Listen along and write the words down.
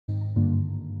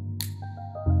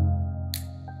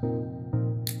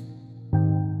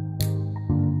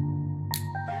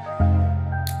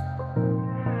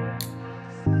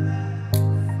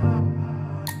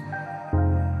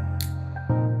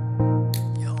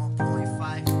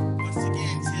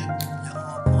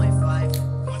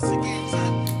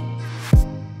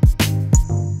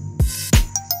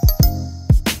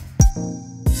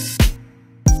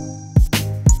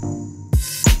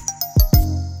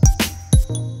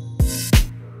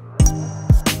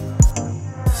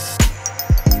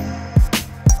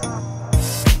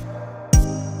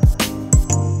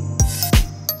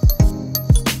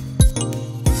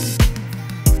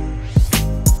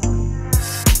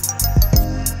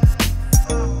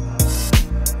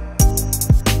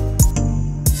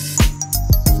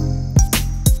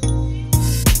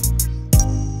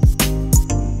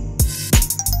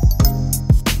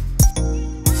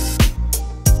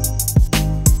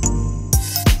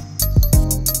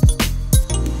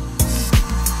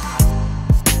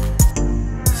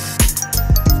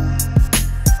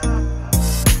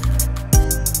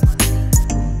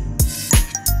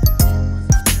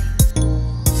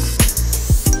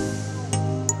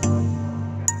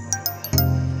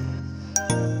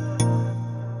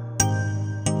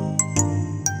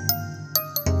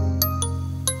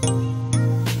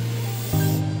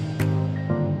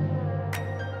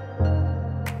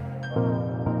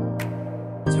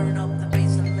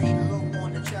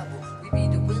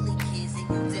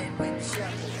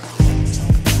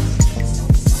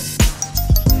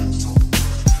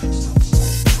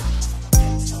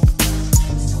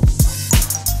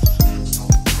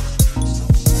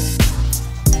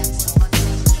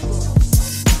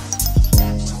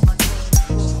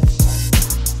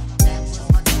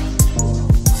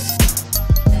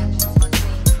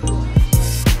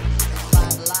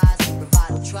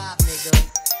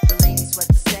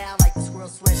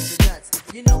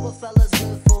You know what fellas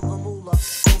good for the moolah.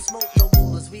 Don't smoke no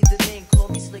rulers, read the name, call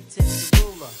me Slick Tips the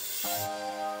ruler.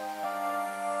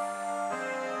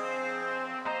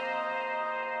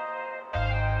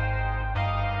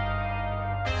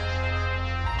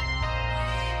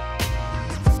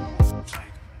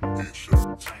 Get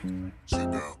shut,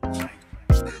 sit down, stand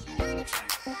up,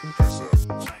 pass out,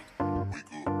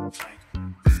 wiggle,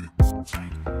 beat it, beat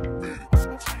it, get shut, sit down, stand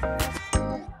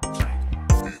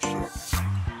up,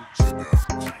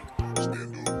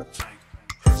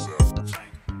 pass out,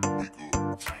 wiggle,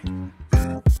 beat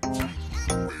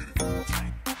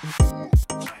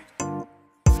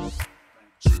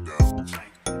it, sit down,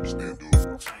 stand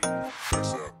up,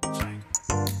 pass out.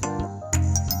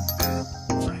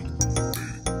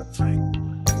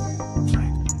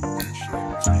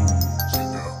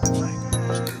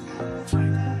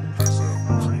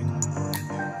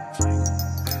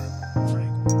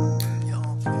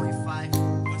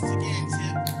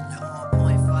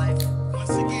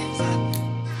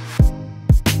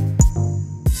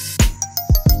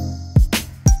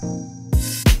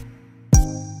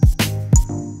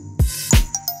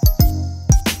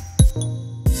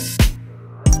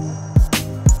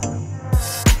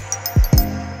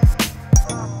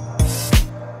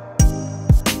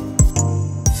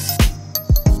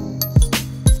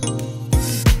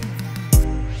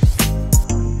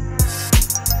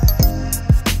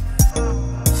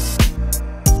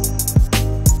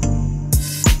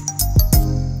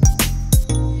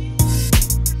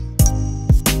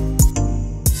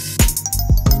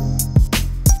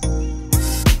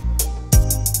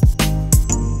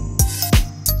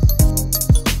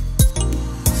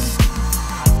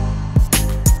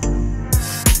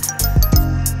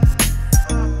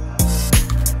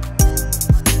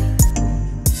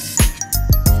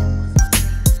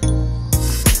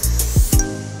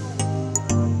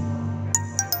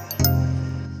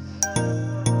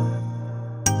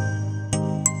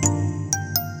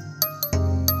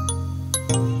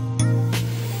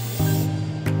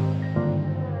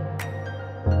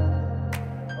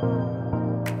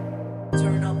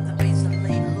 Turn up the bass and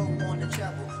lay low on the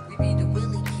treble. We be the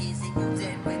Willie kids and you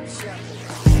dead with the shovel.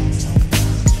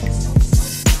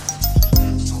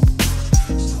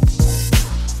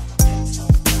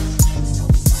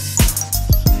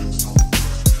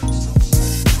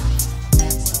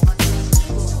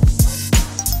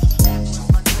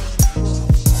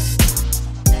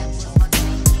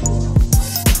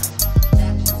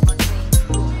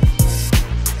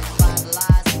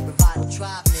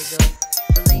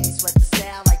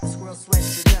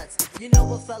 You know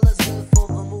what fellas good for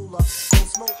the moolah. Don't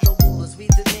smoke no rulers, read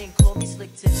the name, call me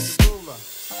Slick Tips the ruler.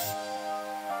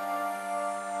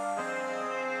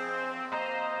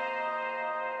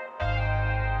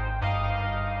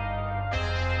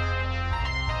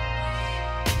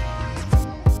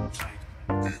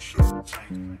 Get shut,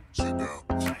 sit down,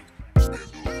 stand up,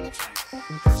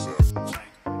 pass out, wiggle,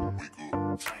 beat it, beat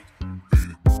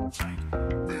it,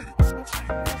 get shut,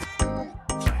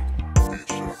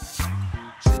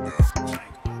 sit down,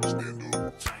 stand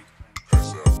up,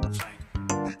 pass out, wiggle,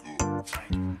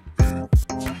 beat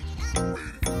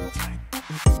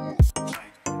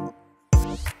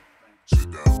it, sit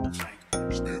down,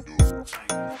 stand up,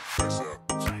 pass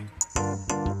out.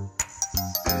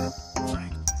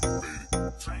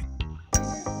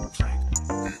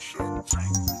 Get shut,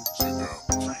 sit down,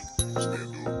 stand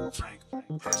up,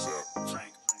 pass out,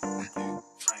 wiggle,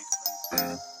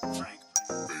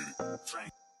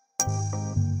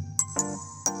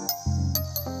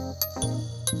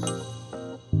 beat it,